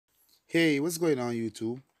Hey, what's going on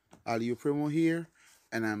YouTube? Ali Primo here,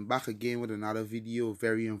 and I'm back again with another video,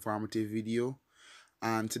 very informative video.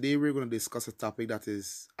 And today we're going to discuss a topic that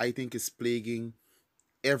I think is plaguing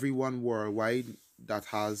everyone worldwide that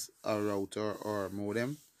has a router or a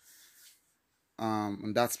modem.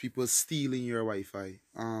 And that's people stealing your Wi-Fi.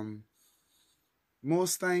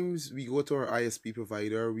 Most times we go to our ISP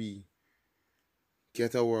provider, we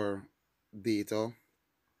get our data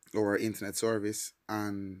or internet service,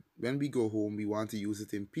 and when we go home we want to use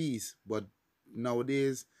it in peace. But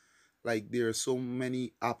nowadays, like, there are so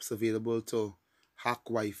many apps available to hack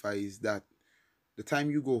Wi-Fi's that the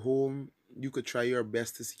time you go home you could try your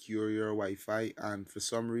best to secure your Wi-Fi, and for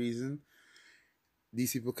some reason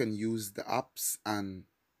these people can use the apps and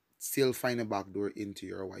still find a backdoor into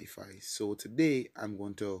your Wi-Fi. So today I'm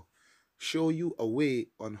going to show you a way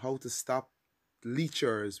on how to stop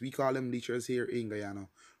leechers, we call them leechers here in Guyana,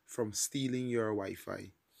 from stealing your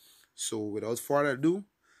Wi-Fi. So without further ado,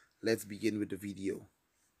 let's begin with the video.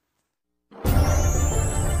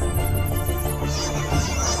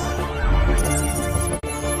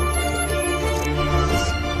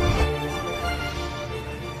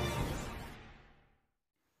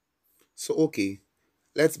 So okay,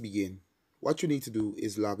 let's begin. What you need to do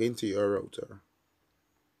is log into your router.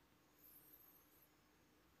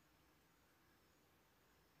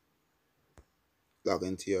 Log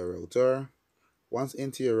into your router. Once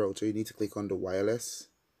into your router, you need to click on the wireless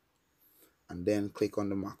and then click on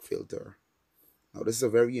the Mac filter. Now this is a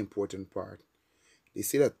very important part. They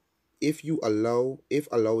say that if allow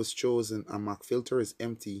is chosen and Mac filter is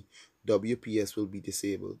empty, WPS will be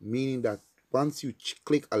disabled, meaning that once you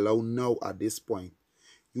click allow now at this point,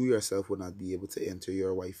 you yourself will not be able to enter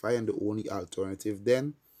your Wi-Fi, and the only alternative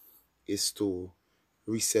then is to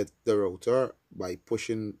reset the router by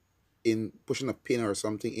pushing a pin or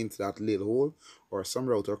something into that little hole, or some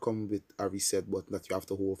router come with a reset button that you have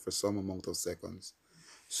to hold for some amount of seconds.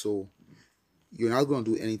 So you're not going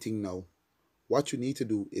to do anything now. What you need to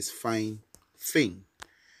do is find Fing,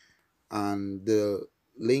 and the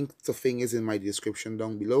link to Fing is in my description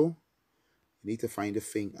down below. You need to find the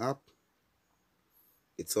Fing app.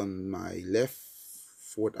 It's on my left,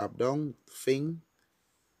 fourth app down, Fing.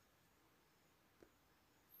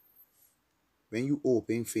 When you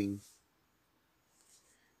open Fing,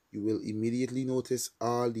 you will immediately notice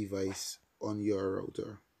all device on your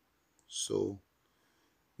router. So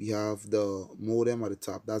we have the modem at the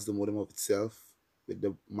top. That's the modem of itself with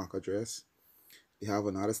the MAC address. They have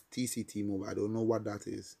another TCT mobile. I don't know what that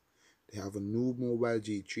is. They have a new mobile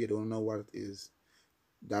G3. I don't know what it is.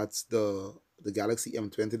 That's the Galaxy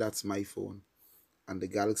M20. That's my phone. And the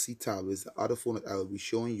Galaxy Tab is the other phone that I will be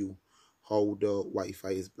showing you how the Wi-Fi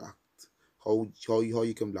is blocked. How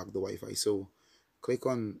you can block the Wi-Fi. So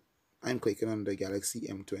I'm clicking on the Galaxy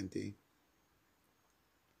M20.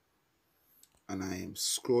 And I am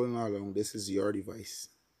scrolling along. This is your device.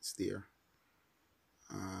 It's there.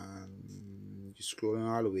 And you're scrolling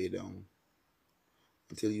all the way down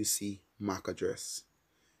until you see MAC address.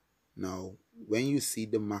 Now, when you see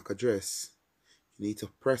the MAC address, you need to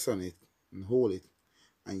press on it and hold it,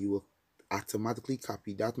 and you will automatically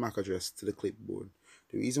copy that MAC address to the clipboard.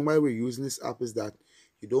 The reason why we're using this app is that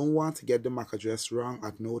you don't want to get the MAC address wrong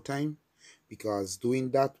at no time, because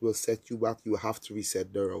doing that will set you back. You have to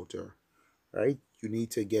reset the router, right? You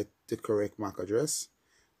need to get the correct MAC address,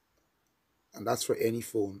 and that's for any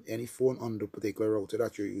phone on the particular router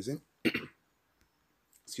that you're using.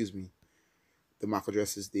 Excuse me. The MAC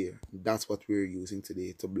address is there. That's what we're using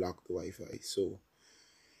today to block the Wi-Fi. So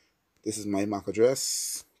this is my MAC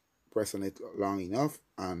address. Press on it long enough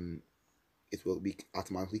and it will be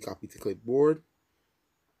automatically copied to clipboard.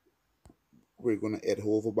 We're going to head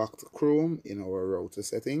over back to Chrome in our router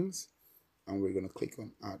settings, and we're going to click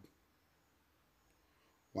on add.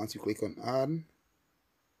 Once you click on add,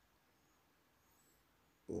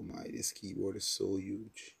 oh my, this keyboard is so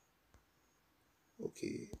huge.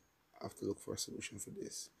 Okay, I have to look for a solution for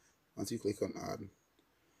this. Once you click on add,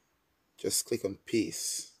 just click on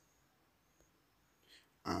paste,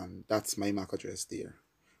 and that's my MAC address there,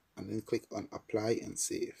 and then click on apply and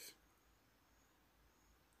save.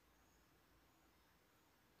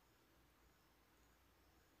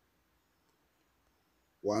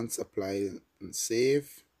 Once applied and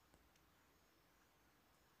save,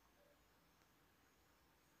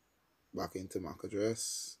 back into MAC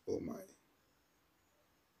address. Oh my.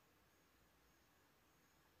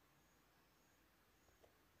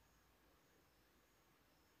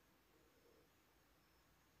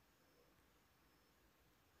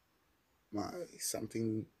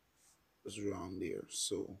 Something was wrong there.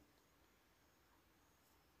 So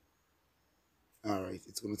Alright,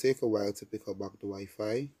 it's going to take a while to pick up back the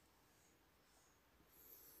Wi-Fi.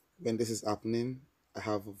 When this is happening, I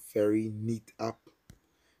have a very neat app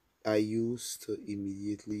I use to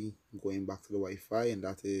immediately going back to the Wi-Fi, and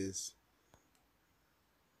that is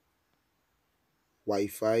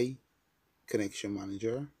Wi-Fi Connection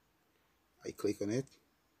Manager. I click on it,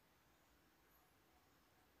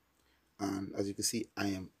 and as you can see, I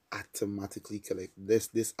am automatically connected.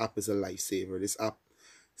 This app is a lifesaver. This app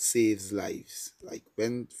saves lives. Like,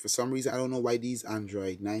 when for some reason, I don't know why these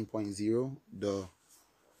Android 9.0, the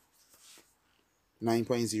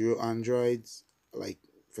 9.0 Androids, like,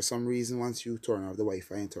 for some reason, once you turn off the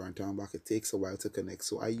Wi-Fi and turn it on back, it takes a while to connect.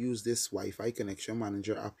 So I use this Wi-Fi Connection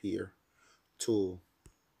Manager app here to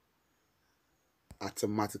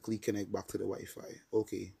automatically connect back to the Wi-Fi.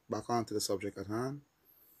 Okay, back onto the subject at hand.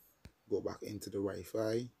 Go back into the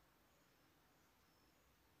Wi-Fi.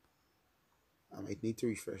 I might need to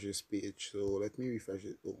refresh this page, so let me refresh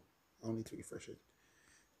it. Oh, I don't need to refresh it.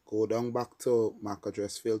 Go down back to MAC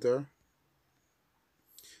Address Filter,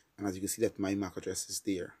 and as you can see that my MAC address is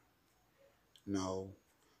there. Now,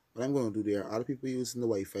 what I'm going to do, there are other people using the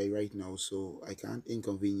Wi-Fi right now, so I can't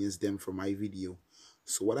inconvenience them for my video.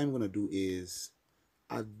 So what I'm going to do is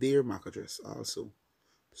add their MAC address also.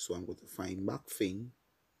 So I'm going to find back Fing,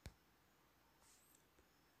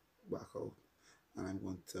 back out, and I'm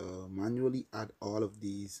going to manually add all of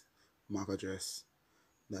these MAC address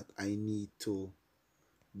that I need to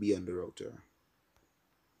be on the router.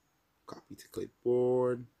 Copy to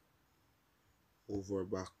clipboard, over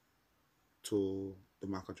back to the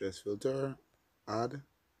MAC address filter, add.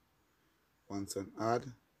 Once on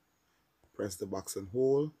add, press the box and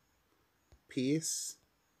hold, paste,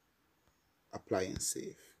 apply and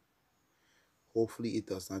save. Hopefully it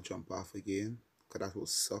does not jump off again, because that will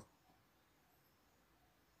suck.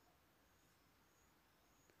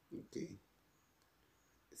 Okay,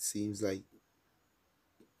 it seems like,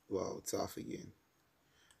 wow, it's off again.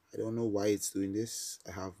 I don't know why it's doing this.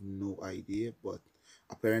 I have no idea, but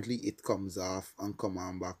apparently it comes off and come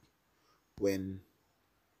on back when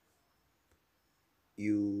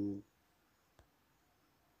you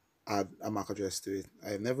add a MAC address to it.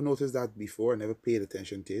 I've never noticed that before. I never paid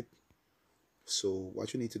attention to it. So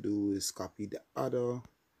what you need to do is copy the other,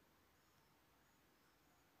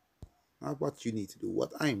 not what you need to do,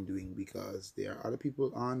 what I'm doing, because there are other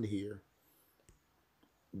people on here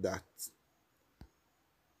that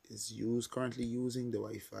is currently using the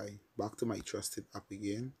Wi-Fi. Back to my trusted app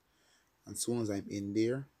again, and as soon as I'm in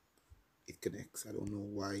there, it connects. I don't know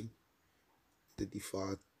why the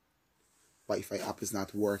default Wi-Fi app is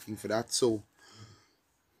not working for that. So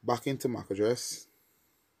back into MAC address.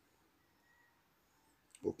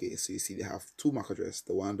 Okay, so you see they have two MAC address.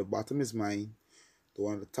 The one at the bottom is mine. The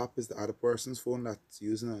one at the top is the other person's phone that's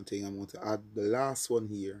using anything. I'm going to add the last one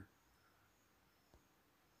here.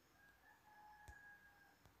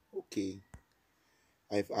 Okay,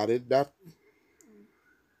 I've added that.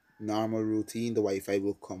 Normal routine, the Wi-Fi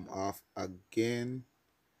will come off again.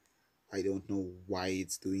 I don't know why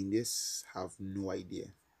it's doing this. Have no idea.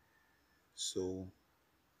 So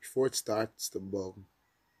before it starts the bug,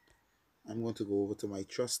 I'm going to go over to my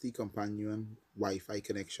trusty companion Wi-Fi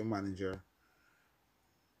connection manager,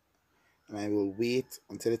 and I will wait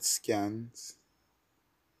until it scans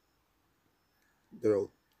the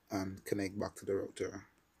route and connect back to the router.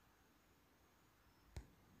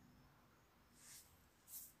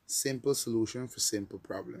 Simple solution for simple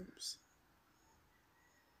problems.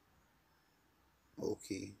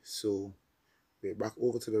 Okay, so we're back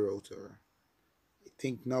over to the router. I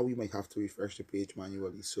think now we might have to refresh the page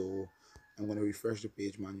manually, so I'm going to refresh the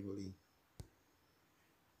page manually.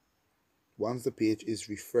 Once the page is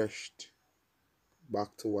refreshed,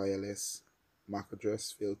 back to wireless, MAC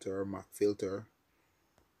address filter, MAC filter,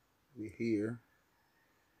 we're here.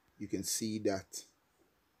 You can see that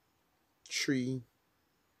 3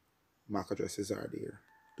 MAC addresses are there.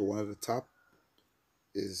 The one at the top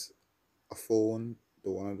is a phone,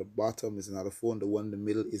 the one at the bottom is another phone, the one in the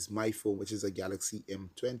middle is my phone, which is a Galaxy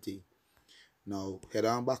M20. Now head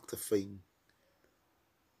on back to Fing.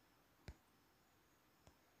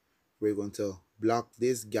 We're going to block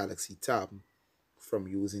this Galaxy tab from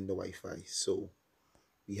using the Wi-Fi. So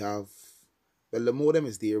we have, well, the modem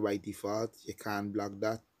is there by default. You can't block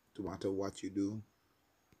that no matter what you do.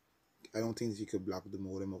 I don't think you could block the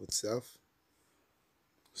modem of itself.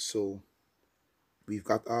 So we've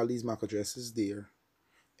got all these MAC addresses there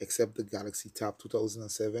except the Galaxy Tab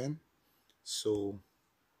 2007. So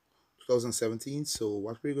 2017. So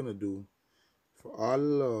what we're gonna do, for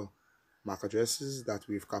all MAC addresses that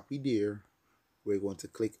we've copied there, we're going to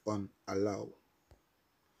click on allow.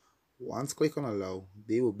 Once click on allow,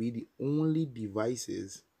 they will be the only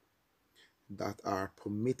devices that are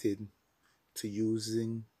permitted to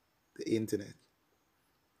using the internet,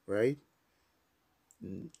 right?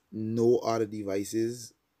 No other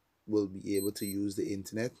devices will be able to use the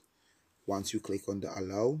internet once you click on the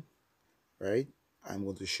allow, right? I'm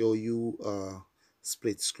going to show you a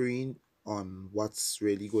split screen on what's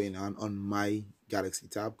really going on my Galaxy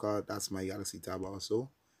tab, because that's my Galaxy tab also.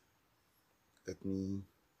 Let me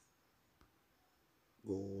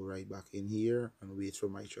go right back in here and wait for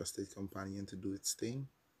my trusted companion to do its thing.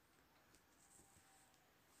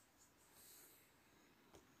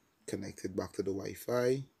 Connected back to the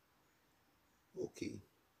Wi-Fi. Okay.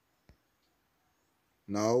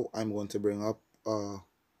 Now I'm going to bring up a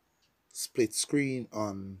split screen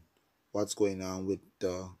on what's going on with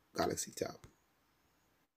the Galaxy tab.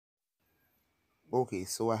 Okay,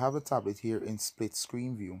 so I have a tablet here in split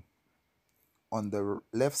screen view. On the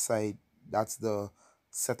left side, that's the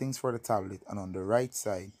settings for the tablet, and on the right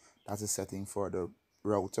side, that's the setting for the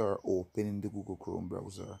router open in the Google Chrome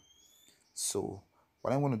browser. So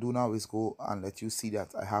what I'm going to do now is go and let you see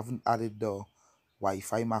that I haven't added the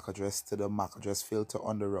Wi-Fi MAC address to the MAC address filter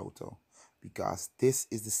on the router, because this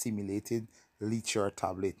is the simulated Leecher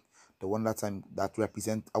tablet, the one that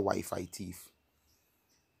represents a Wi-Fi thief.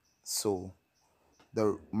 So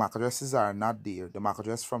the MAC addresses are not there. The MAC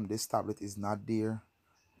address from this tablet is not there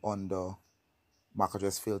on the MAC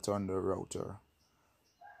address filter on the router.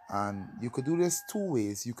 And you could do this two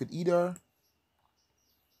ways. You could either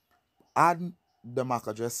add the MAC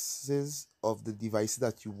addresses of the devices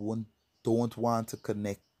that you don't want to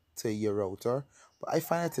connect to your router, but I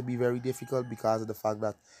find it to be very difficult because of the fact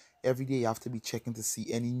that every day you have to be checking to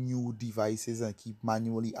see any new devices and keep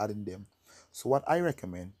manually adding them. So what I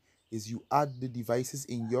recommend is you add the devices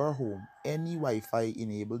in your home. Any Wi-Fi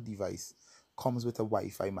enabled device comes with a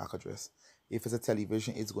Wi-Fi MAC address. If it's a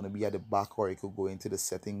television, it's going to be at the back, or it could go into the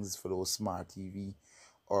settings for those smart TV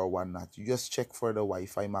or whatnot. You just check for the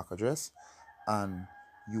Wi-Fi MAC address and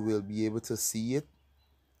you will be able to see it.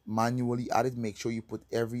 Manually add it. Make sure you put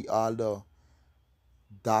all the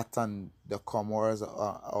data and the commas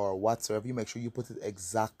or whatsoever. You make sure you put it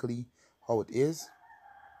exactly how it is.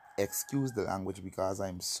 Excuse the language because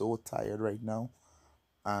I'm so tired right now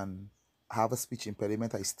and I have a speech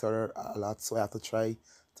impediment. I stutter a lot, so I have to try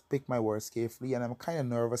to pick my words carefully, and I'm kind of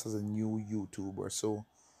nervous as a new YouTuber. So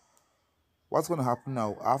what's going to happen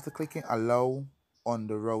now, after clicking allow on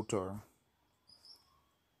the router,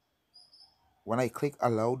 when I click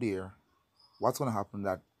allow there, what's going to happen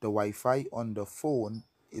that the Wi-Fi on the phone,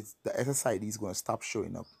 is the SSID is going to stop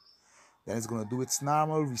showing up. Then it's going to do its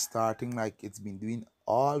normal restarting like it's been doing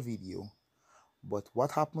all video. But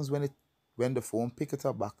what happens when the phone pick it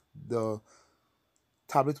up back, the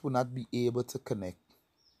tablet will not be able to connect.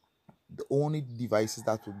 The only devices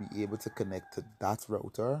that will be able to connect to that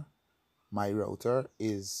router, my router,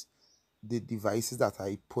 is the devices that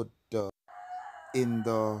I put in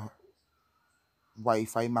the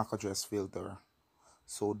Wi-Fi MAC address filter.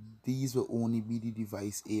 So these will only be the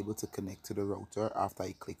device able to connect to the router after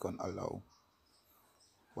I click on allow.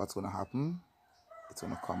 What's going to happen? It's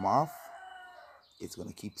going to come off. It's going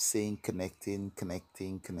to keep saying connecting,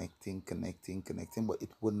 connecting, connecting, connecting, connecting, but it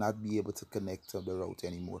will not be able to connect to the router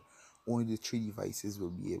anymore. Only the 3 devices will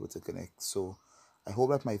be able to connect. So I hope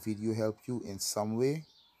that my video helped you in some way,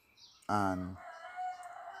 and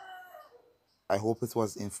I hope it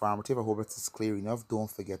was informative. I hope it is clear enough. Don't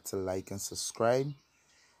forget to like and subscribe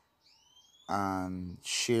and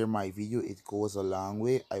share my video. It goes a long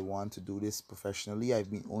way. I want to do this professionally. I've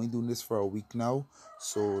been only doing this for a week now,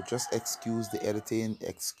 so just excuse the editing,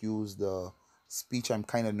 excuse the speech. I'm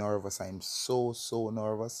kind of nervous. I'm so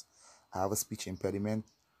nervous. I have a speech impediment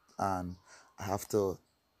and I have to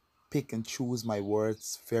pick and choose my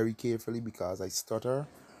words very carefully because I stutter.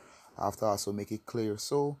 I have to also make it clear.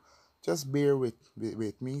 So just bear with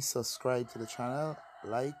me. Subscribe to the channel,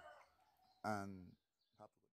 like, and